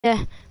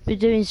Yeah, we're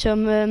doing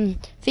some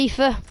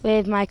FIFA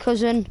with my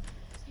cousin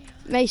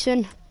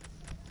Mason.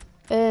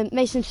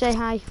 Mason, say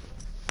hi.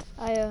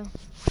 Hi.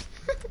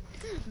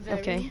 Very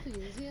Okay.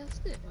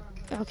 enthusiastic.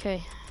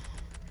 Okay.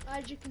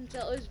 As you can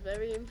tell, he's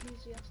very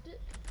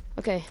enthusiastic.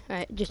 Okay,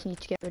 right, just need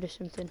to get rid of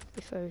something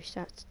before we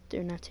start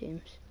doing our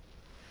teams.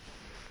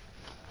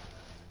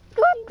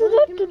 Give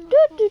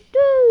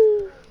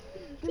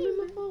me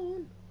my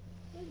phone.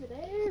 Over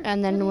there.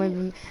 And then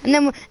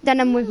then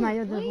I'm with my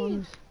other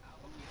ones.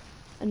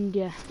 And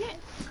yeah. Get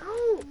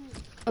out.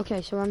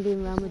 Okay, so I'm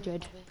doing Real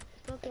Madrid.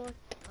 Get out.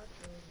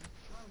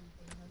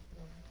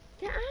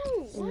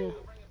 Yeah.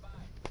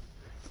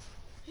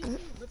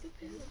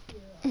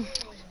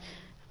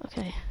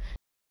 Okay.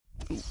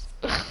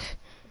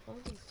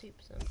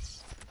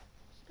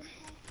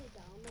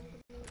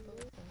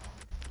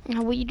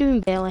 Now, what are you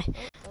doing, Bailey?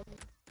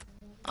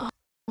 Oh,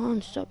 come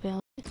on, stop,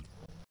 Bailey.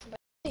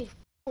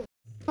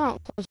 Oh,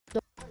 close the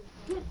door.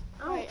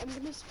 Alright, I'm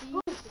gonna speed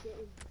to get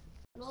in.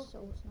 I'm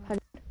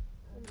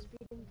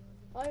speeding.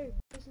 Oh,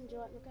 Jason, do you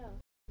like my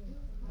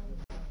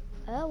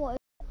car? What is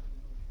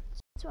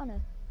it? 20.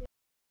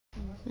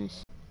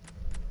 Nice.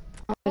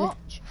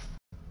 Watch.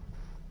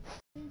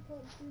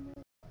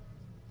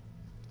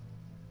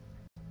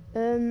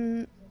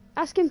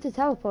 Ask him to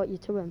teleport you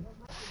to him.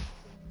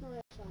 No,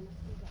 that's fine.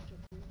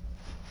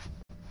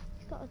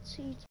 He's got a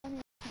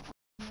T20.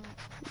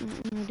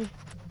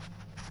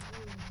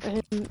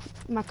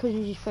 My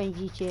cousin's just playing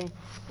GTA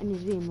and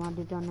he's being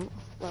landed on it.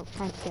 Well,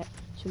 trying to get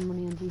some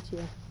money on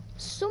GTA.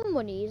 Some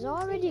money he's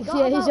already got.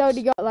 Yeah, he's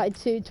already got like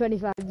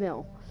 25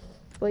 mil,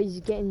 but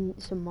he's getting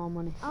some more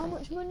money. How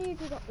much money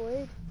have you got,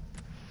 Wade?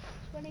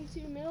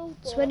 22 mil.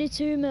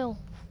 22 mil.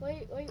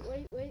 Wait,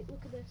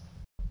 look at this.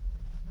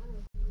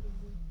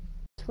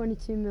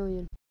 22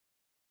 million.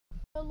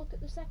 Oh, look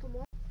at the second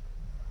one.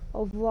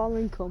 Overall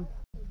income.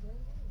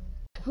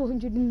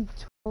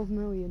 212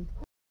 million.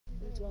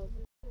 12.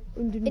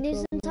 In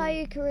his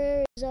entire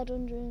career, he's had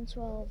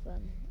 112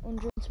 then.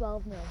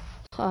 112 mil.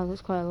 Oh,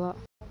 that's quite a lot.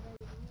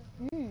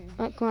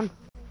 Right, come on.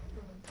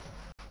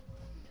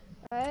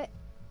 Right.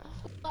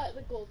 Like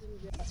the golden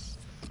jet.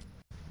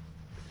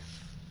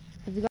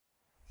 Have you got?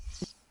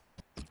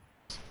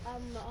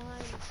 I'm not high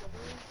enough.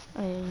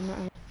 Oh, yeah, you're not.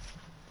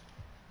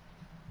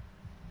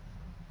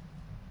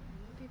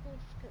 People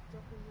just kept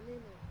dropping money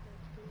in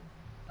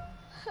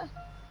it.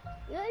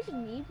 You don't even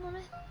need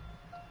money.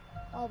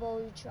 Although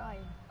you're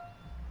trying.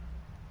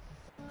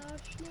 I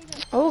just need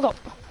it. Oh, we got.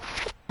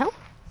 Hell?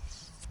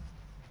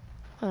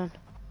 Hold on.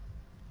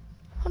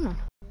 Hold on.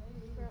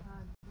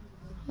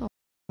 Oh,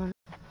 hold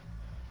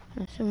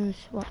on.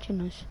 Someone's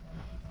watching us.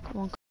 Come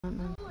on,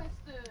 man.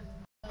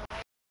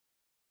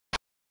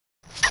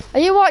 Are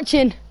you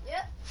watching?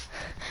 Yeah.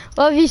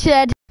 What have you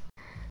said?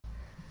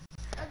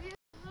 Have you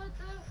saw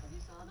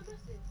the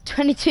message?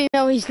 22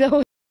 mil is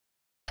loads.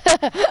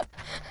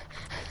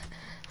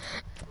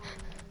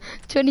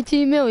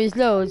 22 mil is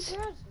loads.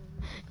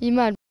 You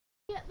mad?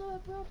 Get the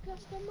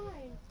broadcast on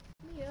mine.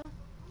 Mia.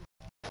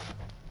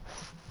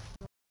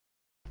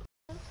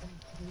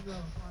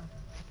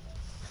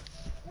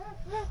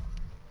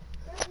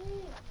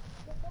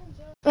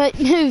 Right,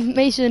 move,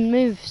 Mason,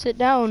 move, sit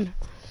down.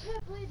 Yeah,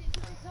 played it to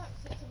exact.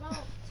 It's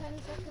about 10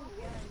 seconds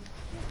behind.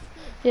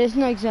 Yeah, it's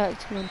not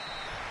exact, man.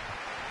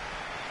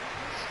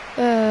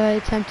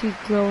 Time to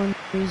grow and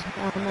lose.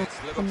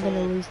 I'm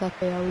gonna lose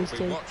like I always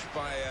do. Watched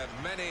by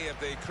many of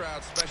the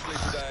crowd, especially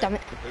today, Damn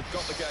it. who've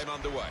got the game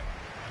underway.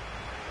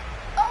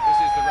 This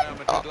is the Real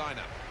Madrid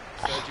lineup.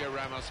 Sergio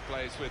Ramos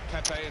plays with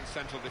Pepe in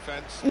central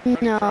defence.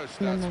 No, starts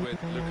no,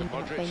 with Luka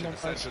Modric in the no.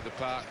 centre of the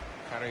park.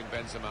 Karim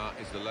Benzema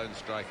is the lone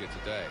striker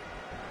today.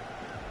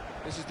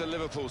 This is the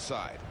Liverpool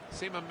side.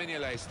 Simon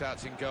Mignolet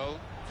starts in goal.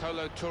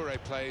 Kolo Touré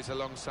plays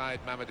alongside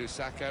Mamadou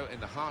Sakho in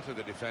the heart of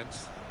the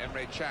defence.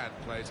 Emre Can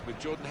plays with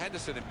Jordan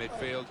Henderson in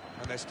midfield.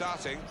 And they're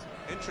starting,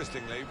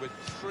 interestingly, with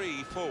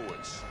 3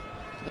 forwards.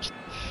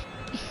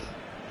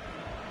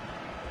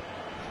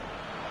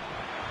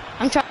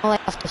 I'm trying to lay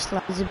off the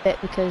slides a bit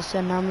because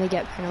I normally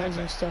get penalties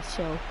and stuff,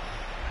 so...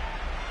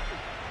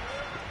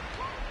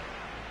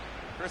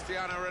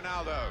 Cristiano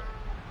Ronaldo.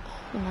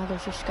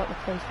 Ronaldo's just got the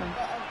placement.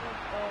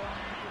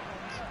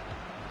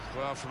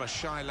 Well, from a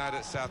shy lad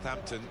at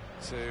Southampton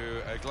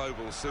to a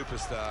global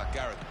superstar,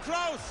 Gareth.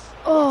 Close!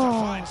 Oh! What a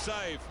fine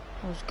save.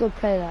 That was a good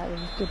play, that. It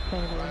was a good play,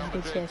 that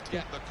was good safety.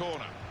 Get the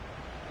corner.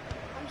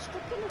 I'm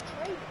stuck in a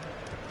tree.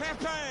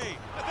 Pepe!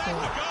 And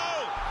there's the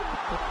goal!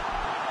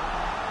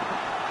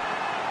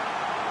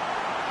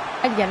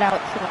 I'd get out.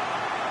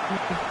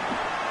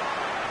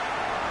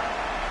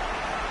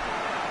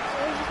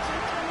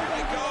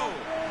 Great goal!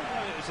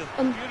 It was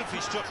a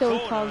beautifully struck Till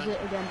corner. calls it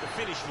again. The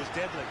finish was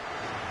deadly.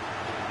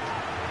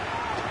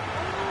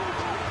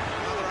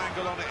 Another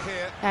angle on it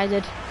here. I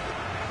did.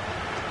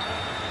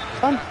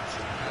 Come on.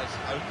 Has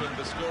opened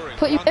the scoring.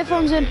 Put your 1-0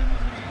 earphones in. here.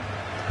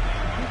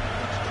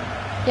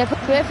 Yeah, put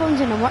your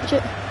earphones in and watch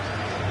it.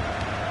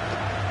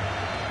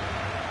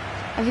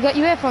 Have you got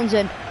your earphones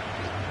in?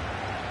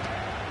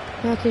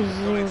 No,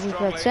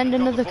 because send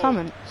another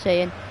comment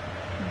saying,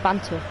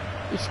 banter,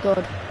 he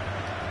scored.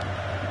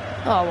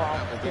 Oh wow.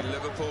 That will be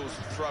Liverpool's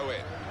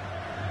throw-in.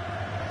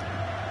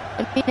 I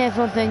mean,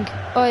 everyone think,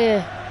 oh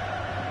yeah.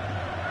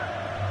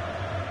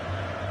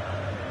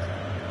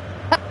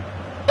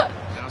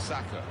 Now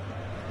Saka.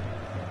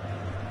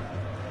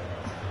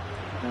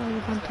 Oh, you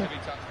Just want a to. heavy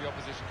touch, the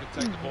opposition could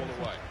take the ball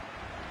away.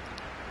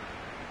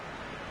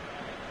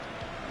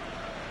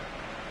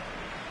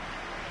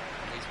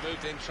 He's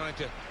moved in trying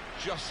to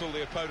jostle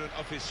the opponent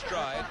off his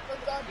stride.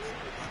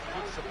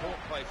 Good support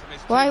play from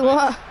his Why, teammates.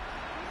 what?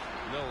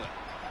 Milner.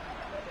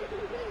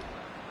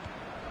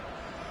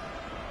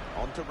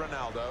 On to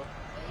Ronaldo.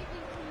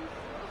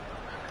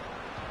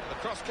 The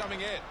cross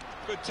coming in.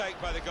 Good take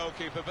by the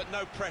goalkeeper, but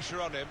no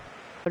pressure on him.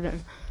 I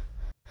don't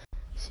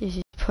see if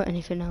he's put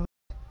anything out.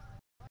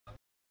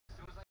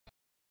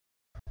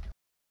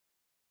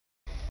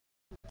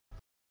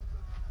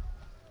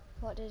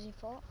 What does he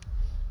for?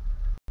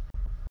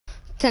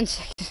 10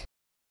 seconds.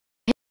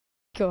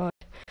 God.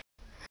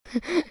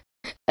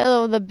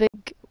 Hello, the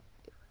big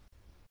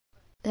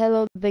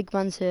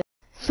man's here.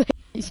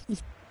 10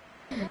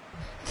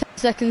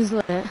 seconds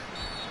later.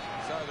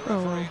 So the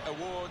referee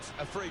awards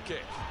a free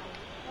kick.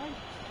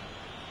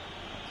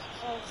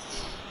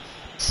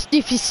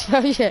 Stupid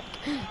spell check.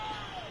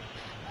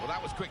 Well,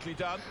 that was quickly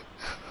done.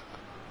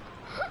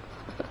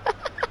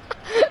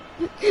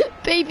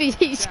 Baby,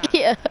 he's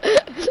here.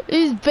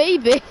 Who's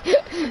baby?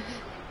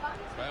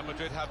 Real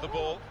Madrid have the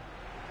ball.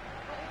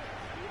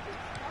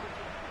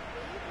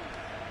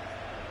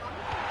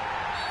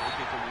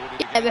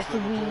 Yeah,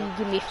 referee,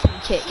 give me a free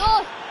kick.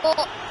 No!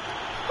 Oh.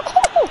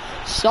 Oh,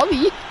 sorry.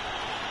 He's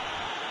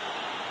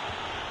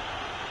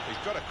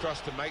got a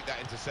cross to make that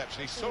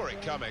interception. He saw it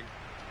coming.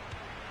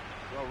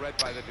 Well read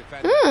by the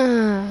defender.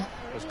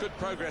 There's good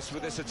progress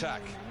with this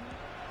attack.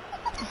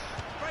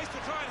 Space to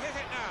try and hit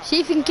it now. See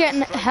if you can get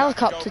a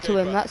helicopter to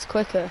him, that's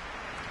quicker.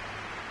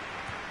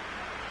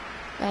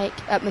 Like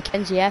at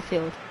Mackenzie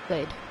Airfield,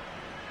 played.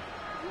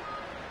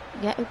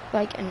 Get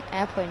like an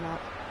airplane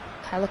up.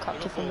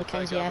 Helicopter from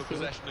Mackenzie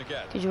Airfield.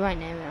 Because you're right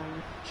near it, aren't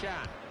you?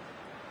 Chan.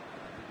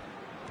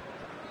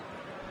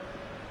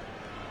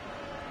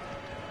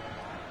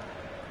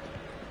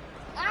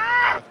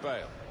 Gareth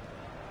Bale.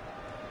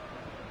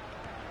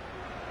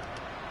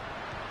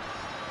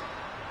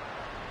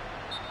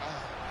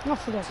 Not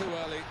for that. Too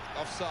early,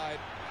 offside.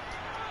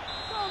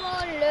 Come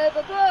on,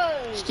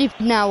 Liverpool!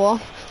 Stupid now,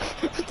 what?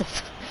 What the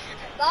f-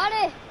 Got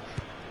it!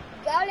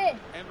 Got it!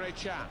 Emre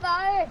Can.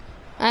 Got it!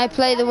 I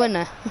play the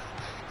winner.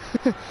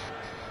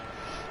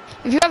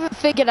 If you haven't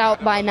figured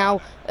out by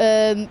now,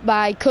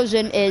 my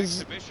cousin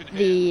is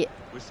the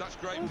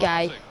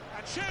guy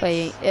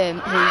playing,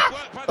 who's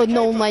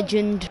unknown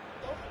legend.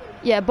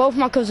 Yeah, both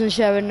my cousins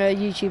share a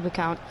YouTube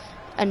account,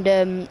 and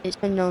it's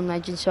unknown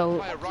legend.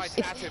 So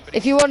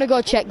if you want to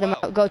go check them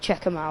out, go check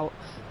them out.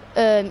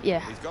 Yeah.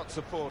 He's got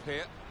support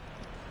here.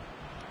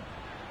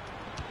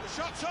 The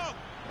shot's on.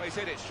 Well, he's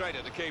hit it straight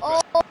at the keeper.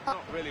 Oh.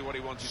 Not really what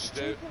he wanted to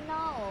do.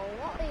 Now,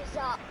 what is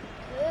that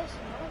person?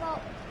 What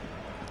about...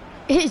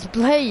 It's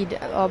Blade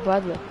or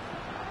Bradley.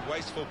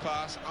 Wasteful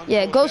pass.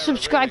 Yeah, go error,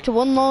 subscribe really.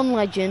 to Unknown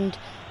Legend.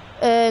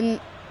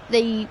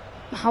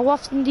 How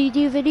often do you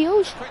do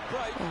videos? Quick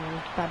break.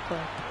 Oh, bad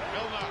play.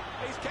 Milner.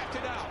 He's kept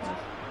it out.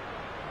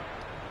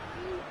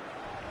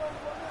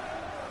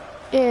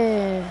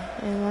 Yeah,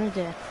 I want to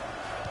do.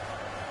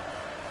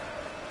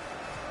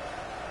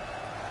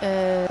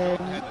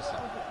 Henderson.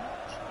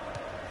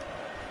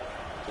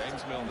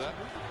 James Milner.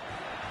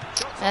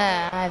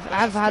 I've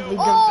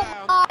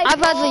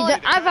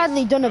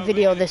hardly done a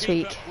video this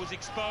week.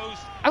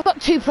 I've got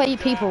 2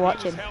 people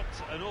watching.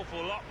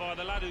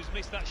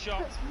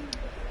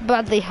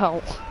 Bradley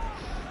Holt.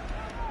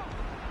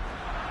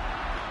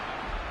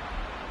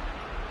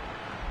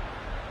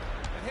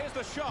 And here's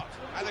the shot,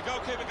 and the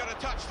goalkeeper got a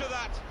touch to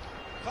that.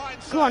 Fine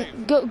save. Come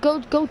on,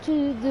 go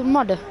to the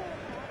mudder.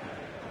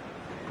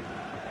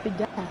 Be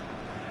there.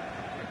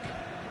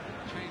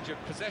 Change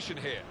of possession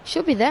here.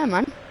 Should be there,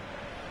 man.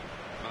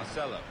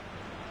 Marcelo.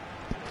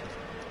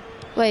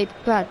 Wait,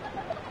 Brad.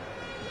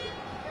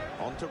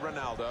 On to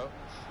Ronaldo.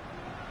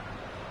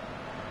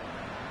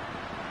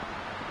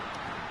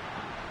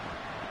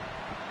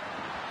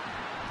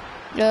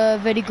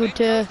 Very good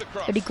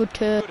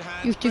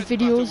YouTube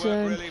videos,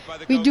 and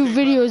we do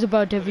videos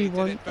about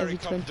everyone every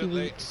 20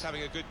 weeks.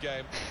 Having a good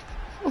game.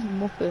 Oh,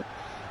 Muppet.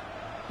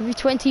 Every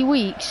 20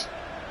 weeks.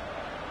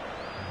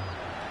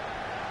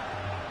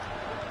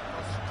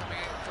 Coming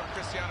in from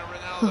Cristiano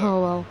Ronaldo.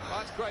 Oh, well.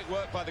 That's great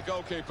work by the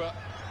goalkeeper.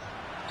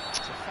 It's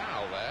a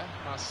foul there,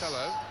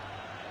 Marcelo.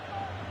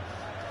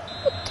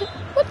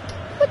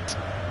 What?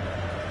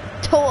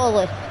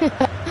 Totally.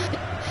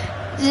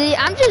 See,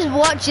 I'm just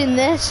watching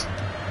this.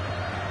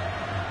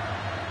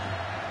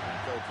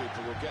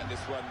 Goalkeeper will get this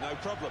one, no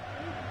problem.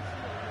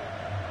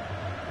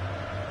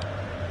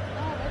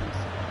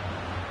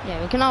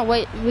 Yeah, we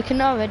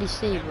can already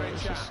see, but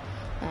it's just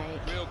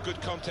like... Real good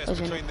contest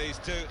between these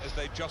two as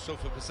they jostle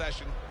for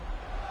possession.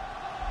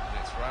 And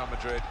it's Real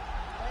Madrid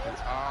who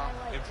are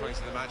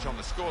influencing the match on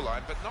the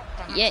scoreline, but not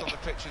perhaps on the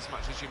pitch as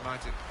much as you might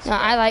expect. No,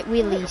 I like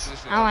wheelies.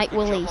 I like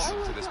willies.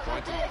 To this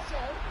point,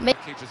 and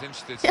keeps us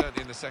interested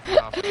certainly in the second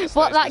half.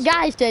 What that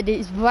guy said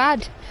is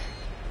bad.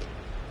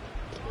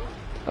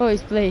 Oh,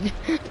 he's played.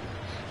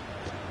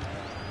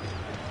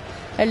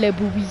 Hello,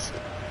 boobies.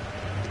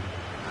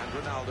 And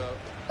Ronaldo.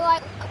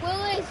 Like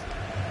willies.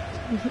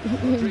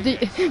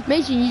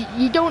 Mason,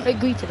 you don't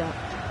agree to that.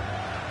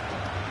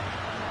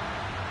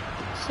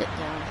 Sit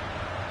down.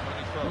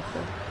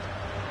 Okay.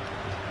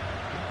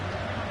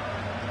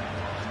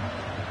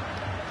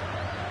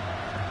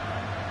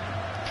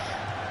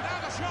 Now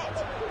the shot.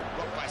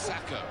 Blocked by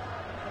Sacco.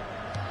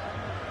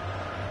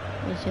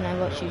 Listen, I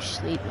watch you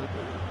sleep.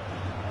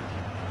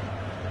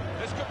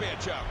 This could be a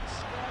chance.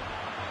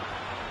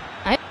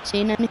 I haven't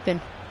seen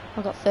anything.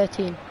 I got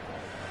 13.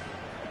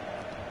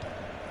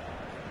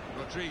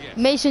 Rodriguez.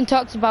 Mason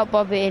talks about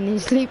Bobby in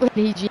his sleep when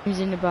he dreams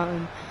in about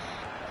him.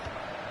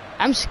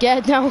 I'm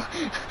scared now.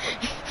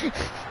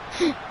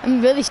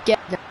 I'm really scared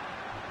now.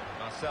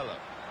 Marcelo.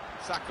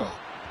 Sacco.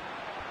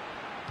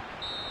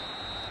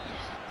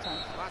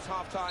 That's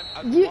half time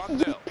at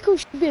 1-0. You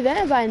should be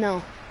there by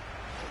now.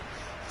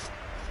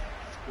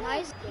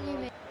 Nice.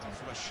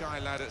 From a shy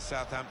lad at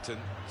Southampton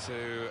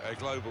to a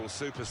global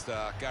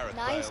superstar, Gareth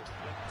Nice. Bale.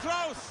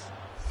 Close!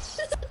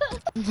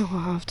 No,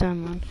 half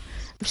time, man.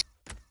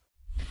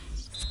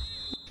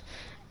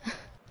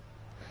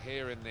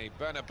 Here in the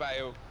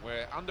Bernabeu,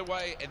 we're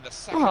underway in the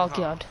second Oh, half.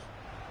 God.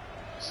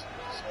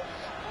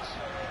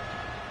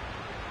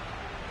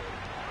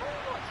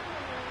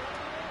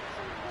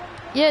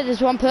 Yeah,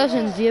 there's one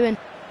person viewing.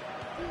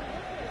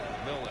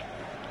 Milner.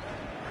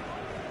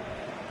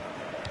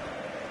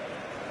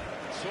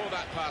 Saw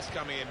that pass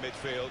coming in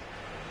midfield,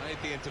 made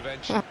the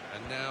intervention,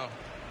 and now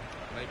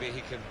maybe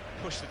he can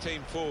push the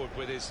team forward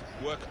with his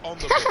work on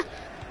the ball.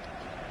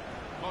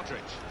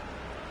 Modric.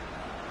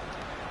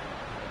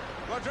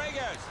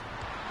 Rodriguez.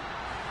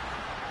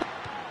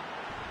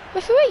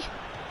 Referee!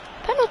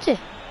 Penalty!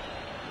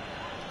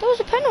 That was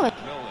a penalty.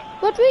 Milner.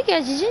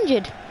 Rodriguez is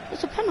injured.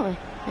 It's a penalty.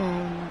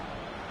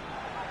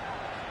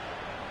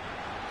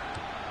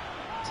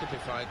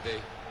 Typified the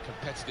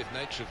competitive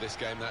nature of this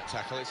game, that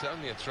tackle. It's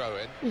only a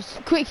throw-in.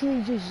 Just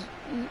quickly, just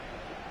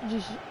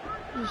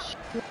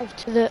drive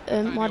to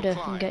the modder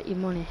and get your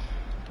money.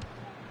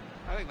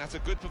 I think that's a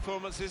good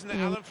performance, isn't it,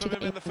 Yeah, Alan, from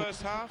him in the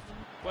first half?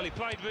 Well, he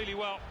played really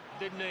well,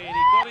 didn't he? And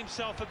he got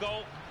himself a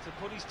goal to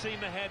put his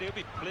team ahead. He'll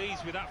be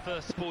pleased with that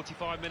first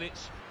 45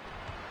 minutes.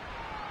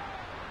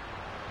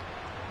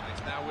 And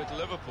it's now with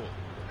Liverpool.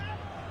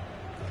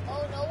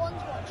 Oh, no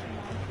one's watching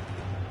now.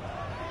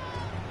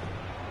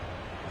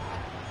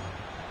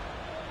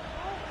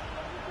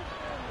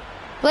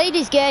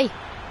 Lady's gay.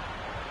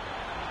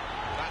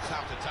 That's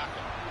how to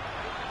tackle.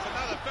 It's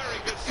another very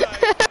good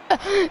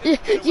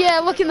save. Yeah,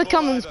 look in the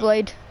comments,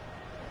 Blade.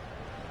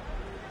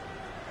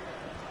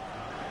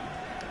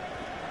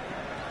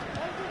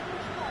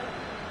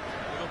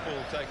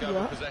 Liverpool take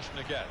over possession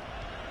again.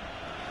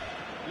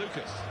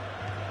 Lucas.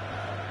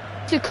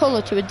 It's a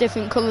colour to a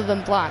different colour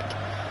than black.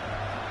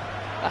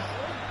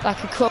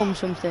 Like a chrome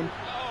something.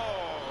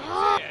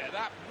 Oh, dear,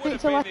 that would have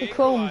It's been like the a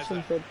chrome equaliser.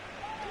 something.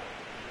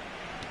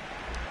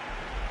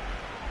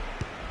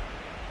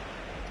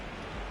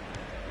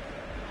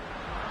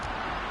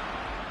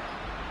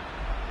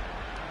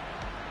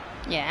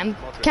 Yeah, I'm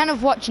kind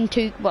of watching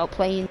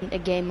playing a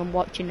game and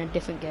watching a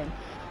different game.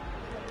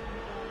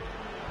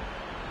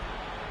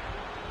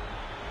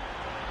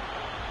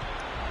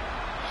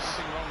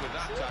 Nothing wrong with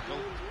that tackle.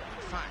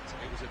 In fact,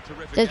 it was a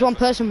terrific There's one effort.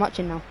 person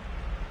watching now.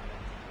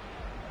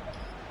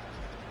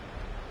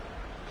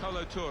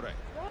 Colo Touré.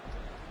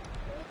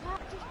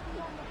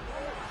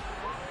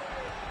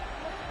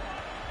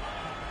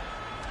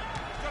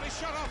 Got his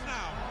shot off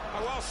now.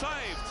 Oh, well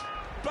saved.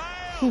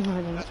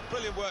 Bale! That's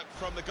brilliant work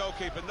from the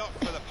goalkeeper, not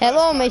for the first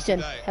Hello, time Mason.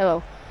 today.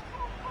 Hello.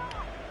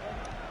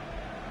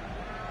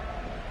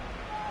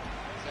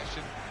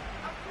 Possession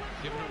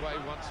given away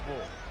once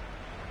more.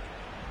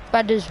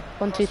 Badders,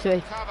 1, 2,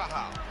 3.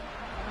 Carvajal.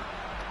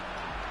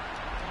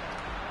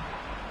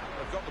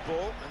 They've got the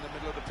ball in the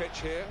middle of the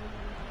pitch here.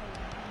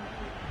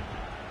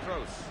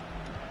 Kroos.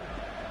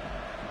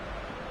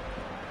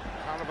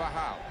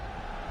 Carvajal.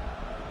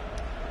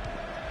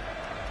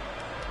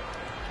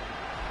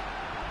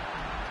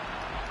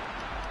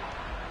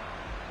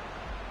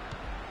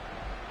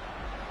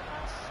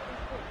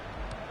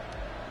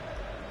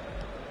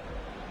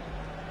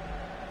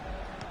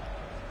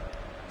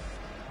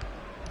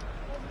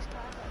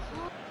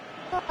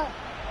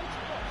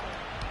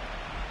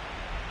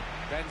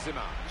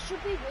 Benzema.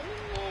 Should be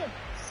winning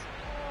this.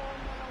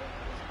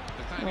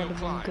 Nathaniel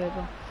Klein. Good.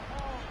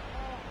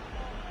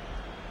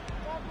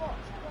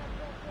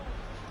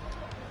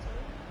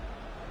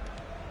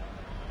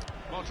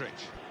 Modric.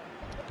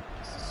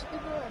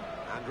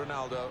 And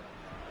Ronaldo.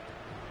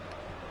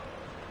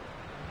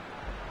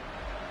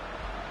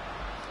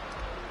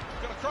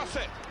 He's got to cross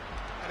it.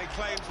 And he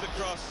claims the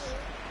cross.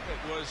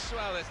 It was,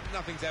 well,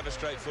 nothing's ever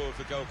straightforward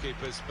for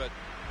goalkeepers, but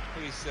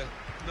he's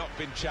not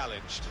been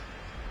challenged.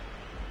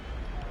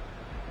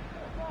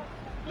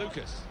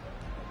 Lucas.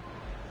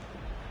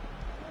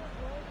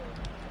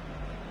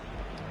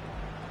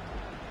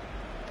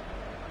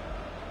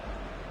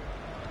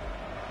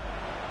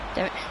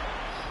 Do it.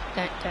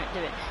 Don't do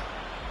it.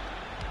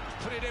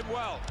 Put it in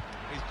well.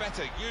 He's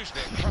better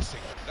usually at crossing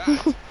that.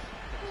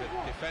 It's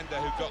a defender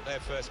who got there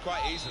first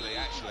quite easily,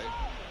 actually.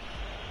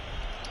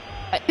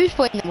 Who's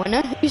putting the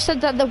winner? Who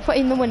said that they're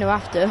putting the winner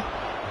after?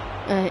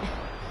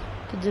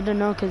 Because I don't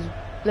know, because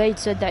Blade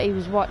said that he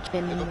was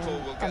watching. Liverpool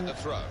will get the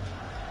throw.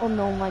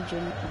 Unknown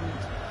legend. And,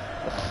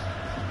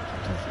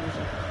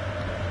 confusing.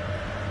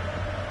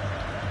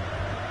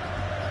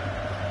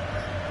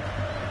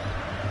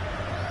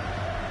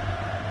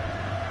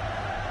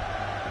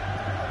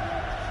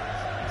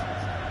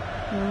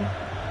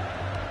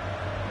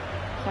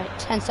 Right,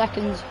 10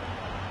 seconds.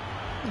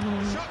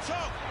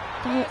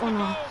 Don't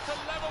wanna.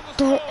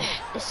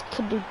 This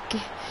could be.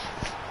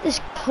 This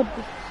could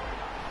be.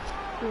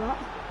 What?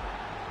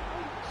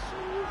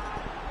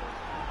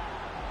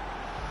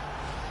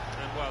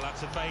 And well,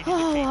 that's evaded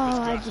Oh, the keeper's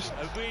I grasp. just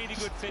A really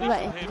good finish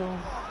let from it him. go.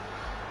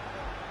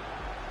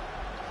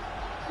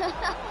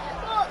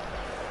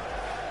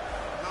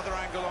 Another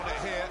angle on it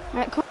here.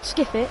 Right, come on,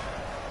 skip it.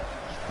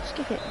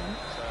 Skip it, man.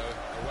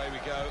 So away we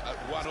go at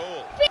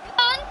 1-1.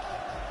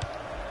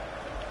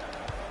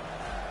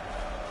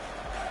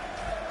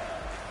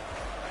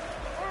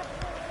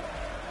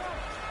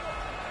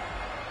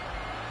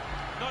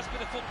 Nice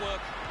bit of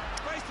footwork.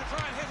 Space to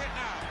try and hit it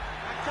now.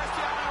 And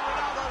Cristiano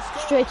Ronaldo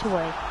scores. Straight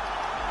away.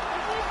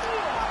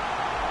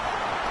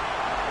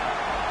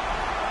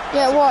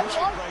 Yeah, watch.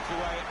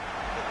 Breakaway,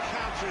 the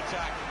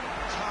counter-attack,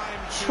 time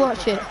Just to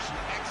watch it. perfection,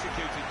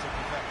 executed to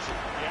perfection.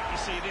 Yeah, you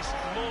see this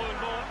more and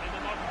more in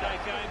the modern day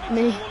game. It's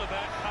Me. all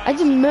about I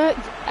just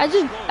murked.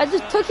 I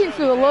just took it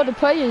through a load of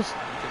players. You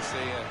can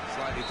see a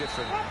slightly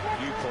different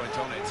viewpoint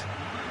on it.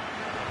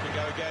 We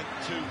go again,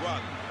 2-1.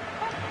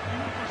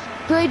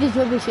 Blade is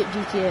rubbish at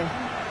GTA.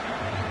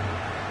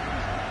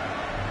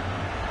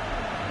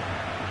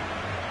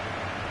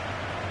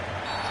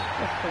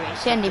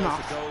 Send him Goes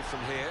off. the goal from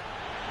here.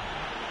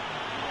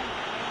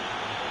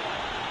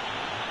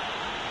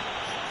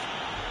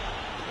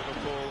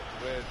 Liverpool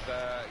with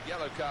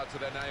yellow card to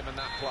their name and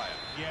that player.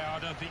 Yeah, I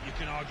don't think you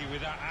can argue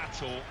with that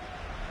at all.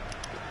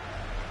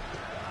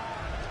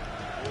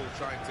 All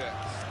trying to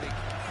sneak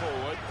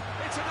forward.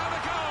 It's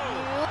another goal!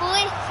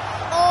 Really?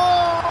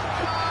 Oh!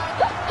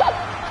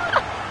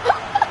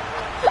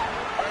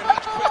 Very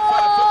much quick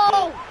fire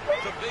football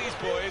from these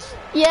boys.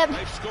 Yep.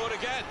 They've scored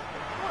again.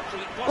 Well,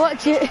 it wasn't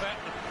Watch just it. about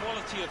the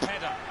quality of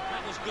header.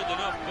 That was good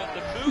enough, but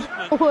the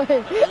movement Wait.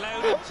 that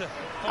allowed him to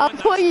I'm find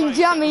that playing space,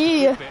 jammy that was a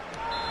here. good bit.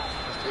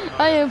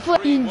 I am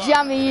playing 3-1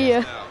 jammy it is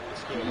here. now, the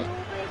scoreline.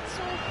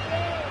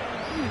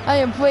 I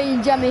am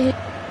playing jammy here.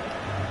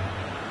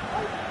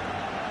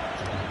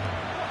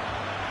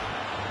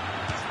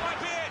 This might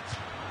be it.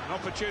 An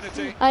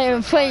opportunity. I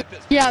am playing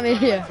That's been jammy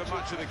running here. for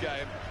much of the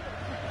game.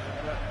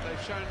 But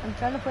they've shown I'm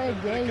trying to play a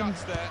bit of game.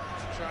 guts there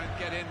to try and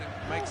get in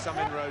and make some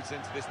inroads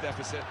into this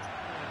deficit.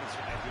 That's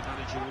what every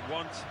manager would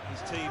want.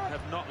 His team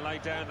have not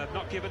laid down, they've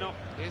not given up.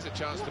 Here's a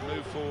chance to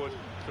move forward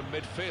from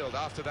midfield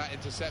after that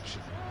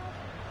interception.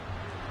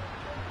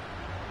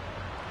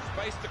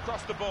 Space to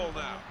cross the ball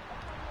now.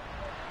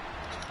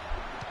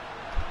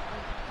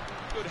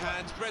 Good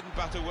hands, bread and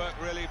butter work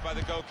really by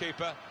the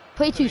goalkeeper.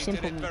 Play But too he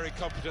simple. did it very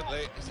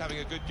competently. He's having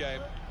a good game.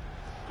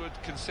 Good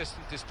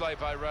consistent display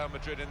by Real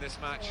Madrid in this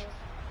match.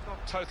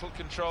 Not total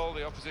control,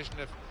 the opposition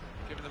have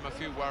given them a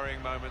few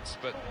worrying moments,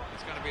 but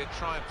it's going to be a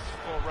triumph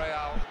for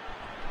Real.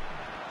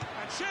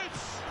 And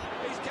shoots!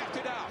 He's kept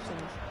it out.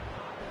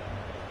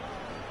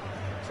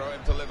 Throw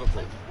him to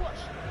Liverpool.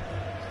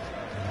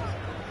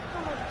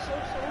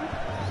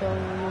 So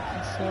you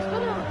can say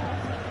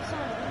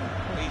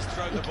He's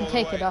thrown you the can ball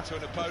take away it off. to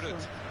an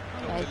opponent.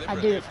 Not I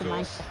do deliberately, it of for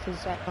course. Minecraft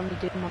because I only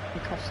do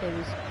Minecraft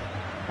series. So,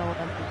 for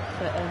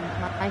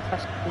my Minecraft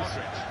is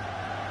Modric.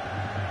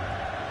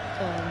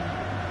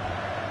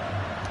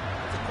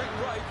 It's a quick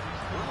break.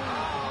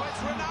 Oh,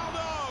 it's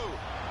Ronaldo!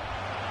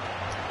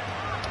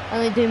 I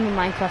only do my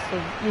Minecraft for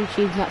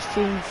YouTube, not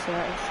streams, so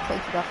I just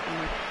take it off for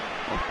me.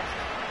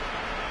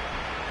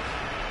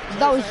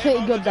 That was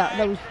pretty good.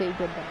 That was pretty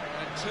good. That.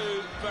 And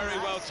two very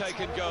well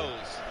taken goals.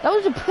 That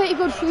was a pretty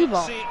good Well, I free didn't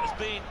ball. see it as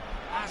being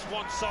as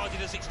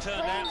one-sided as it's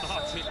turned out,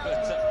 Martin,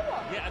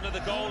 but yet another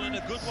goal and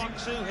a good one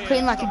too here.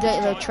 Playing like a dirty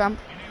little tramp.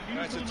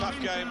 It's a tough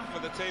game for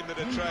the team that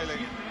are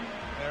trailing.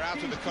 They're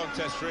out of the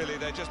contest really.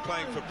 They're just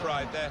playing for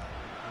pride. They're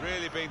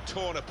really being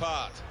torn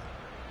apart.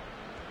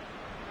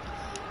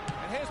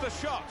 And here's the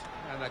shot.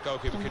 And that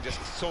goalkeeper can just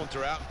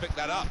saunter out and pick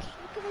that up.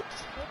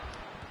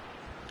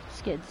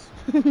 Skids.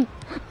 And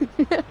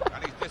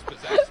he's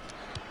dispossessed.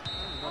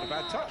 Not a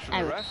bad touch from the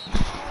Out.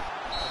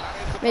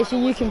 ref.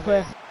 Mason, you can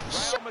play.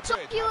 Real Madrid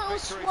up, you have little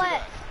victory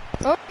sweat.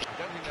 today. Oh. I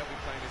don't think they'll be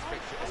playing this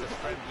fixture as a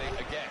friendly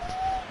again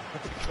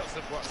because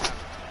of what's happened.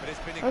 But it's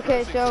been Okay,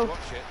 encouraging so- to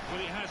watch it.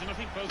 Well, it has, and I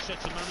think both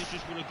sets of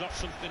managers will have got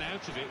something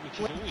out of it, which is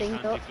One always thing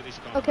handy up. for this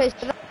kind Okay, of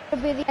so that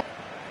would be the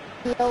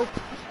end.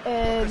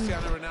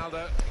 Cristiano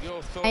Ronaldo,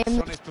 your thoughts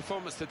am- on his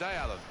performance today,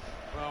 Alan?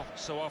 Well,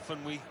 so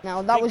often we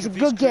Now that was a think of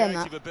good his game.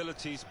 creative That.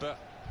 abilities, but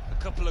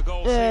a couple of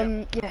goals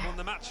here Yeah. won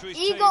the match for his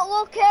He team. got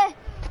lucky.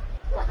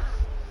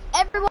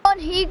 Everyone,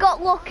 he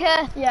got lucky.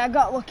 Yeah, I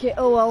got lucky.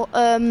 Oh well.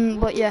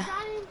 But yeah.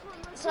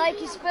 It's like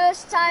his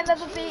first time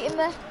ever beating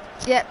me.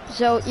 Yep.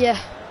 So yeah,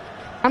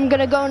 I'm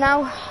gonna go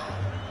now.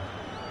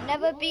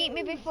 Never beat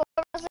me before,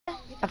 has he?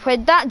 I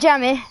played that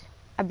jammy.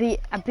 I beat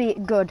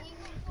it good.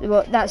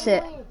 But that's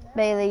it.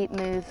 Bailey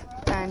move,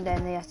 and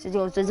then they have to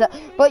do that.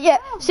 But yeah,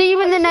 see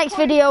you in the next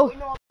video.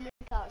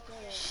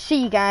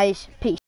 See you guys. Peace.